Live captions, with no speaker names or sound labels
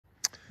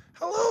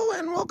Hello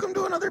and welcome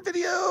to another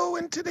video.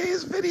 In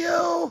today's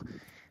video,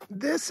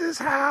 this is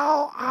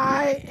how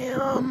I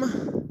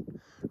am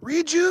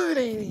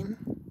rejuvenating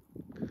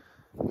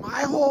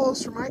my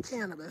holes for my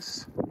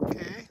cannabis.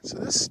 Okay, so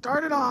this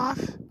started off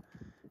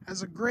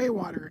as a gray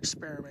water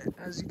experiment.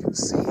 As you can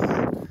see,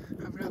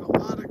 I've got a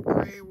lot of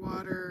gray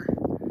water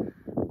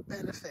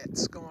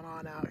benefits going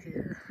on out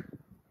here.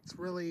 It's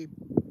really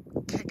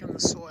kicking the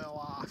soil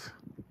off.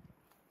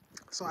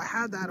 So I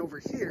had that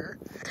over here.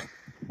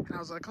 And I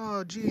was like,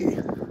 oh, gee,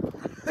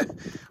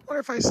 wonder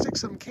if I stick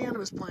some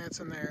cannabis plants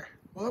in there.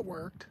 Well, it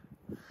worked.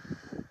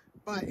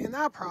 But in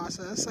that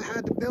process, I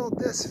had to build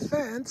this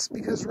fence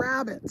because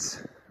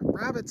rabbits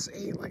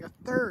ate like a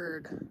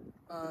third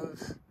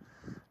of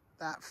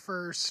that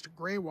first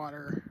gray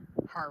water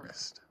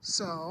harvest.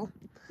 So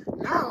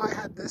now I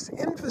had this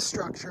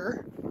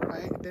infrastructure,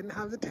 right? It didn't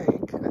have the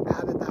tank. I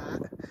added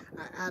that.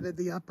 I added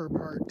the upper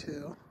part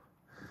too.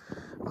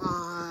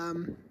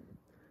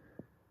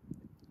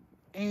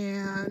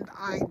 And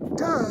I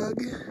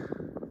dug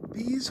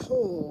these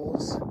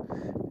holes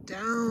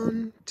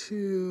down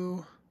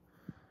to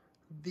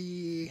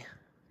the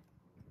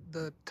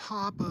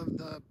top of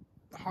the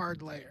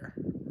hard layer,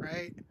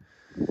 right?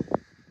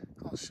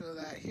 I'll show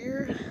that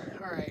here.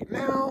 All right,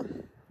 now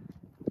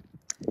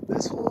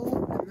this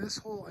hole and this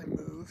hole I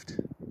moved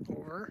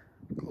over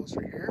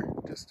closer here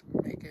just to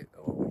make it a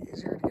little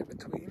easier to get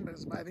between,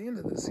 because by the end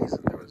of the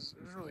season it was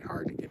really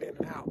hard to get in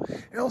and out.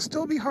 It'll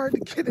still be hard to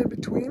get in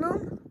between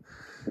them.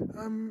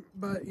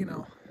 But you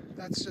know,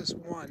 that's just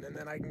one, and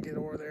then I can get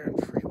over there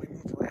and freely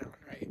move around,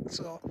 right?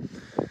 So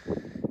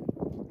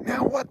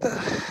now what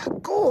the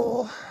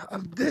goal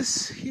of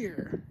this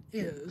here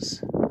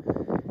is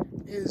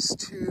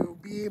to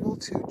be able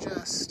to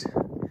just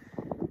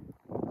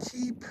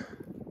keep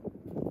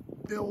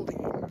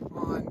building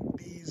on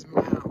these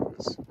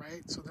mounds,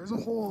 right? So there's a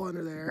hole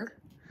under there,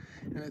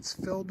 and it's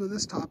filled with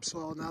this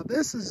topsoil. Now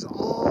this is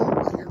all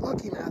what you're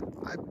looking at.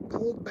 I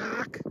pulled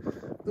back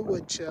the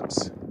wood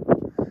chips,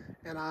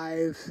 and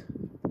I've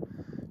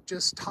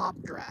just top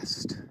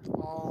dressed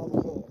all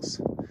the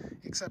holes,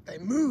 except I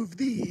moved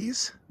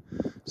these.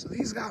 So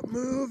these got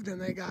moved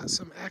and they got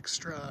some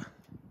extra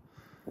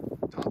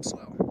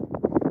topsoil.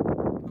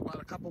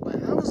 About a couple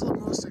bags. That was the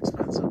most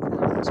expensive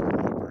part of this whole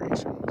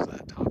operation, was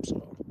that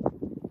topsoil.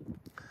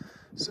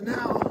 So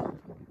now,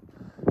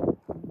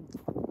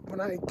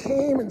 when I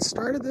came and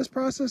started this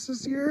process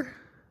this year,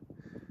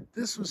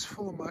 this was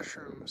full of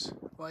mushrooms,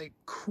 like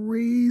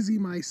crazy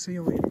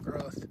mycelium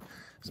growth.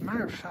 As a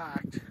matter of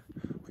fact,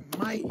 we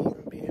might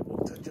even be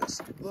able to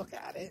just look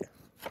at it.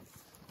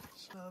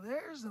 So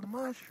there's the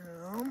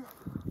mushroom.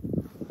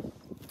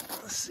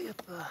 Let's see if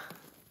the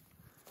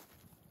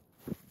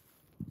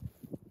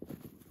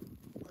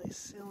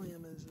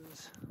mycelium is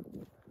as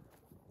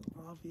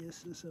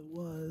obvious as it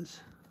was.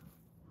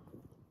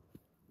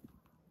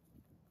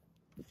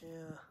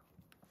 Yeah.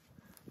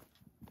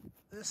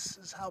 This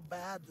is how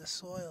bad the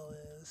soil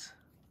is.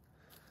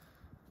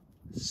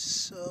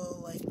 So,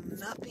 like,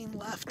 nothing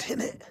left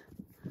in it.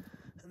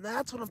 And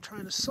that's what I'm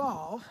trying to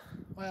solve.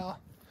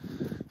 Well,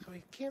 so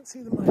we can't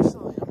see the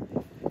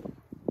mycelium.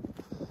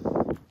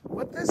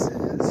 What this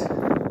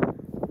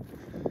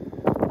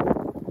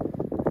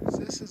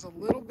is a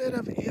little bit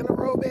of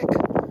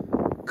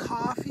anaerobic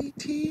coffee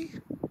tea.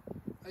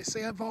 I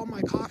save all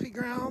my coffee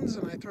grounds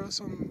and I throw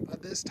some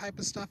of this type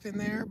of stuff in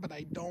there, but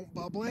I don't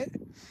bubble it.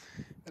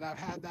 But I've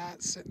had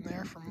that sitting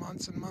there for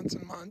months and months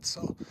and months.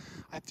 So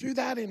I threw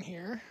that in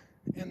here,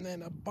 and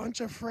then a bunch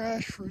of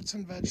fresh fruits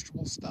and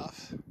vegetable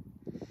stuff,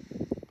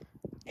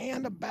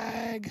 and a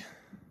bag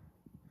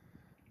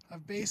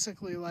of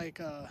basically like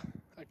a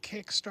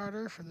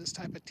Kickstarter for this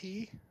type of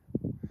tea,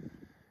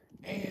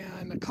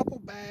 and a couple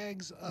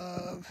bags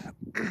of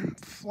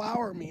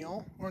feather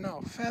meal,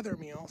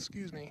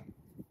 excuse me.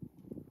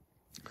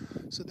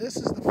 So this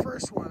is the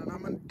first one, and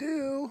I'm going to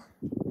do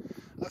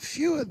a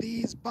few of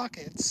these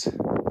buckets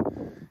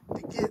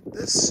to get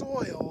this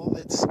soil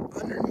that's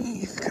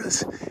underneath,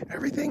 because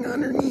everything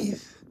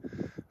underneath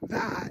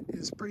that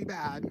is pretty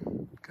bad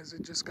because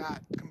it just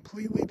got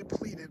completely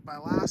depleted by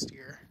last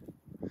year.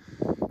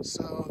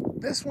 So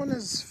this one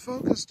is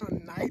focused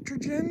on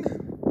nitrogen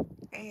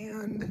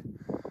and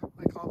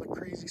like all the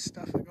crazy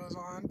stuff that goes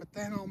on, but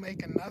then I'll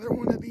make another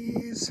one of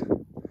these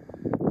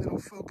that'll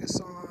focus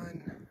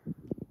on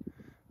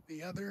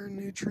the other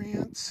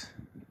nutrients,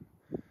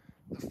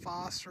 the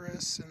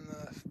phosphorus and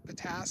the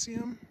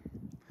potassium.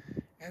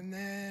 And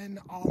then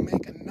I'll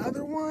make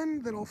another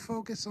one that'll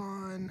focus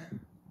on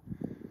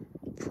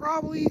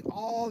probably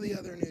all the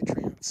other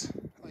nutrients,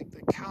 like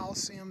the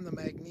calcium, the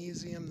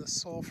magnesium, the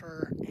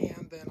sulfur,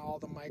 and then all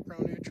the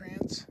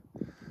micronutrients.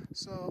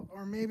 So,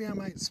 or maybe I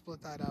might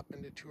split that up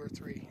into 2 or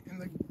 3.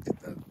 And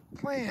the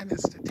plan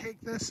is to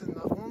take this and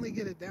only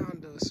get it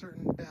down to a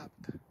certain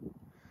depth.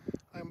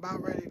 I'm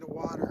about ready to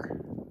water.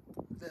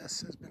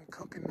 This has been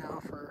cooking now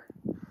for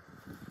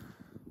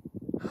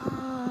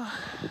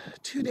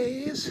 2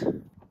 days.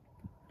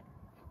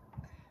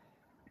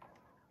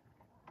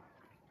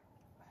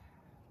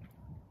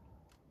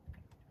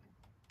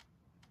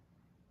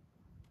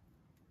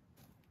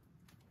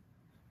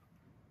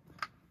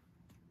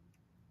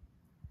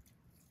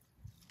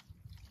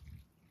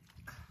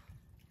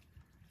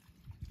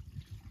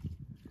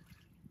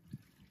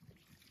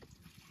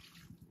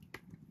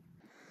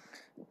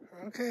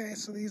 Okay,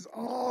 so these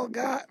all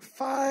got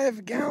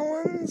 5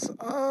 gallons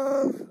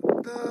of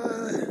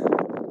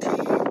the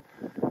tea,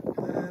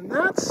 and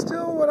that's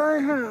still what I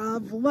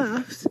have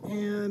left.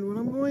 And what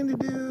I'm going to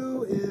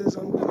do is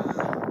I'm going to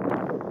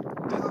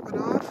top it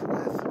off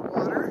with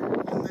water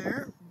in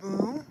there,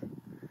 boom,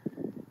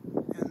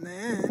 and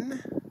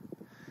then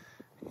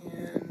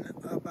in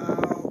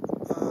about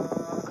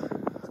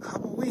a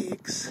couple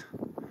weeks,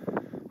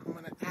 I'm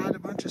going to add a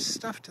bunch of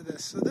stuff to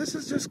this. So this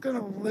is just going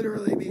to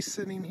literally be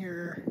sitting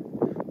here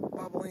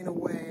bubbling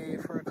away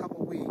for a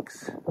couple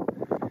weeks,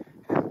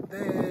 and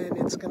then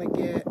it's going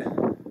to get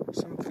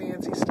some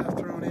fancy stuff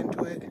thrown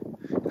into it,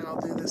 and I'll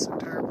do this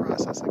entire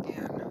process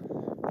again.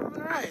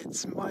 Alright,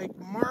 it's like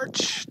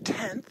March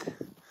 10th.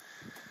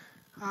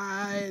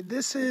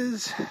 This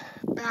is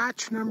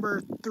batch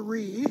number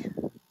 3.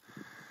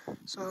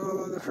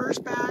 So the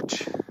first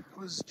batch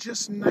was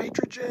just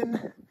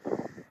nitrogen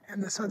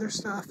and this other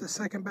stuff. The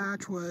second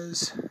batch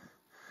was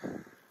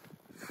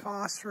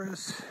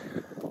phosphorus,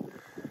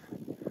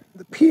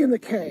 the P and the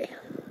K,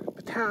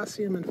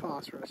 potassium and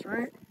phosphorus,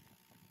 right?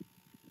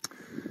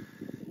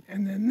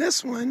 And then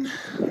this one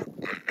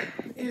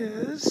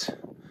is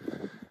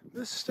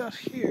this stuff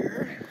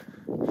here,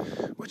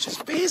 which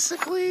is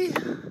basically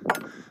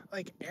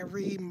like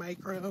every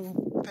micro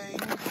thing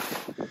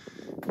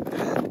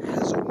that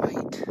has a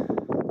weight.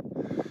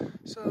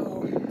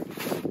 So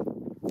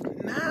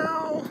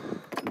now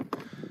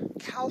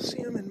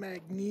calcium and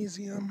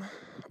magnesium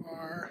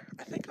are,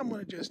 I think I'm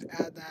going to just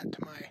add that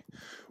to my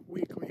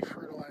weekly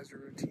fertilizer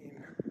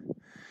routine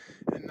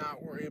and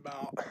not worry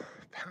about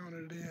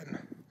pounding it in.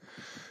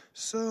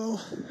 So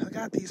I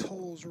got these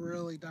holes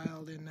really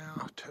dialed in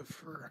now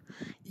for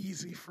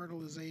easy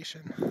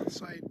fertilization.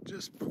 So I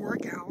just pour a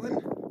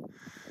gallon,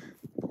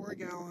 pour a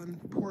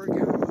gallon, pour a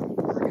gallon,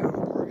 pour a gallon,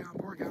 pour a gallon,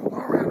 pour a gallon, go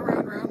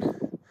around.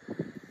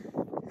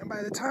 And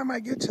by the time I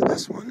get to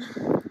this one's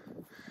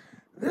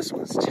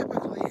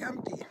typically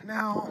empty.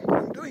 Now,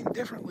 what I'm doing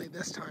differently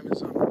this time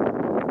is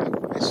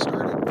I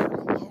started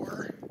from a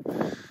lower.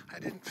 I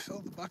didn't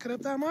fill the bucket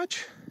up that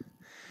much.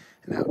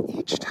 And now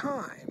each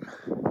time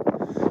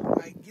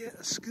I get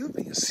a scoop,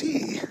 and you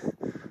see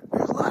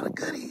there's a lot of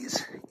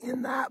goodies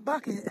in that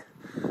bucket.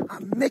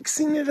 I'm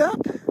mixing it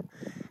up,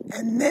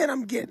 and then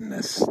I'm taking and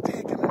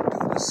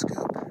doing a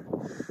scoop.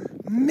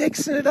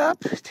 Mixing it up,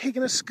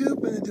 taking a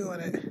scoop, and then doing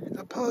it.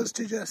 Opposed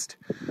to just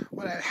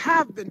what I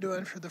have been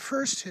doing for the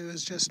first two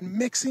is just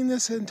mixing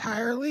this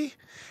entirely,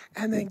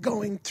 and then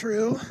going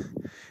through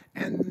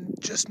and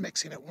just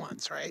mixing it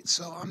once, right?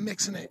 So I'm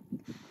mixing it,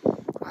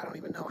 I don't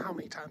even know how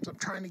many times. I'm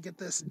trying to get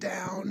this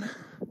down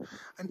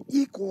an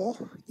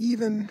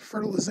even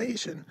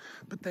fertilization,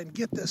 but then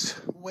get this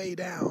way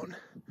down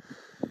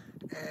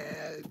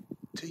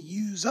to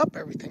use up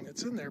everything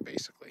that's in there,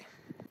 basically.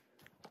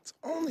 It's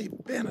only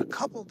been a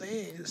couple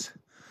days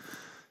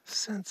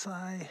since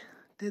I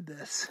did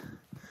this,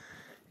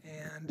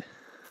 and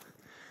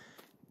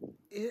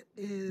it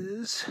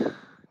is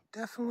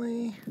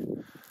definitely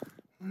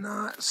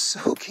not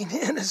soaking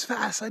in as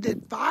fast. I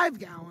did 5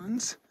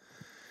 gallons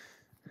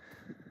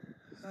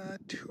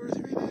 2 or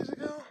 3 days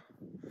ago,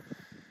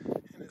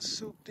 and it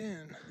soaked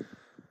in,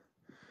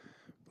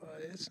 but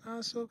it's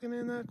not soaking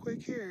in that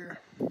quick here.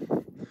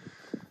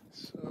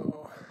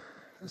 So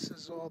this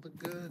is all the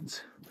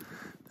goods.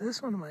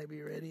 This one might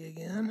be ready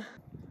again.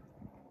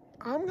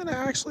 I'm gonna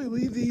actually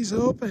leave these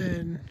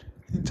open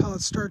until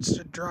it starts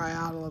to dry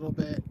out a little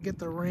bit. Get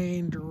the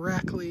rain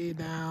directly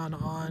down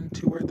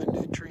onto where the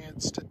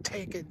nutrients to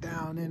take it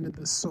down into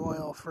the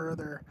soil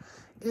further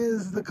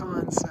is the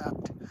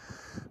concept.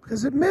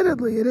 Because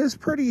admittedly, it is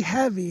pretty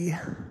heavy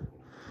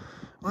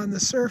on the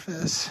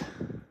surface,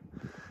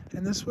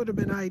 and this would have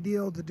been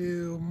ideal to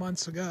do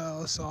months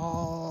ago, so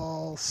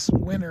all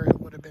winter it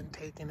would have been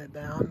taking it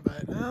down,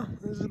 but well,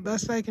 this is the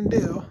best I can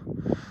do.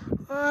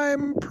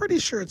 I'm pretty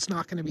sure it's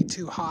not going to be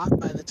too hot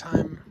by the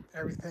time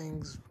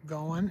everything's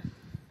going.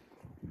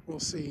 We'll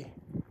see.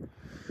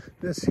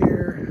 This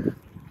here,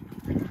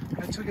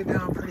 I took it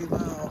down pretty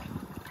low.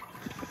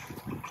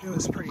 It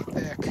was pretty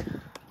thick.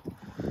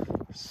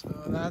 So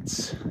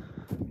that's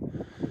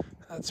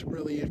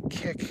really a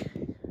kick.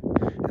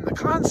 And the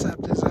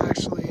concept is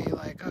actually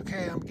like,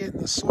 okay, I'm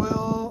getting the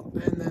soil,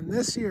 and then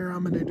this year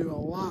I'm going to do a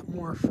lot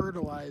more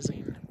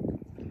fertilizing.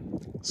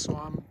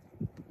 So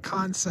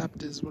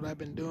concept is what I've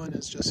been doing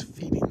is just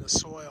feeding the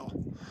soil,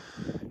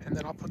 and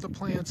then I'll put the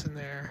plants in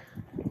there,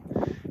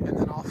 and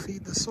then I'll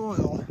feed the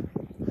soil.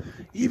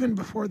 Even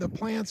before the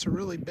plants are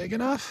really big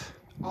enough,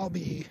 I'll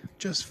be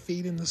just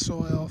feeding the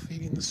soil,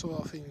 feeding the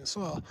soil, feeding the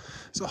soil.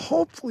 So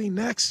hopefully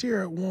next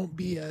year it won't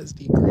be as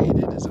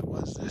degraded as it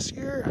was this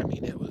year. I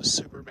mean, it was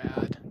super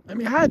bad. I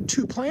mean, I had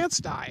 2 plants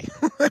die.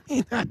 I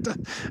mean,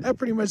 that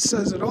pretty much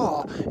says it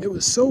all. It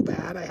was so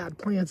bad, I had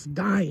plants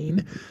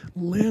dying,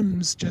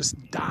 limbs just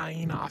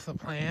dying off the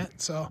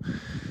plant. So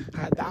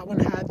that one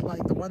had,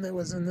 like the one that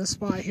was in this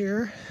spot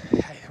here,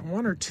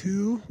 1 or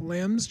 2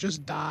 limbs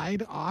just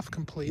died off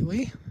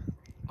completely,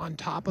 on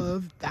top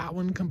of that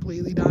one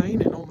completely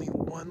dying and only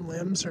 1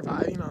 limb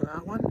surviving on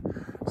that one.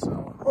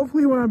 So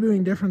hopefully what I'm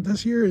doing different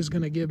this year is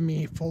going to give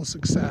me full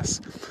success.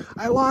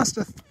 I lost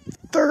a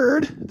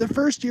third the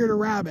first year to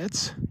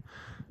rabbits,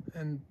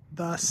 and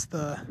thus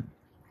the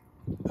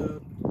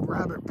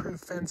rabbit-proof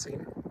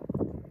fencing.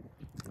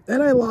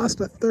 Then I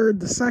lost a third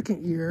the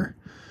second year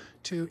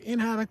to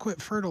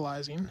inadequate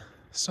fertilizing.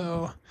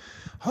 So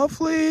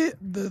hopefully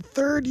the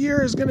third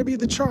year is going to be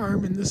the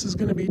charm, and this is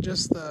going to be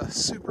just the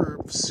super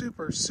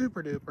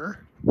duper.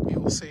 We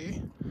will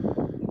see.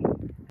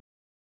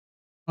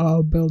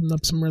 Oh, building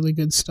up some really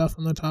good stuff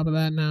on the top of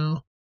that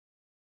now.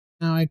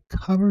 Now I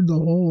covered the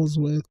holes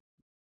with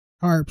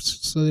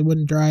tarps so they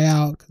wouldn't dry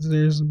out because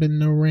there's been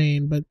no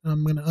rain, but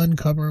I'm going to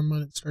uncover them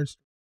when it starts to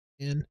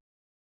rain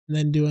and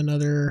then do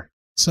another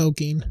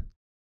soaking.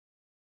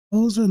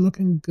 Those are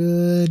looking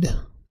good.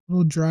 A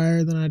little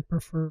drier than I'd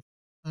prefer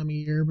time of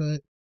year,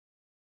 but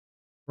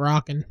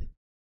rocking.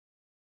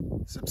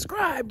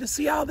 Subscribe to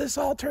see how this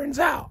all turns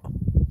out,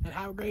 and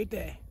have a great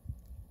day.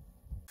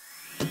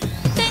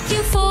 Thank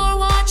you for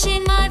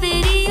watching my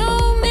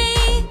video, me.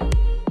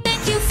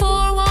 Thank you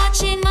for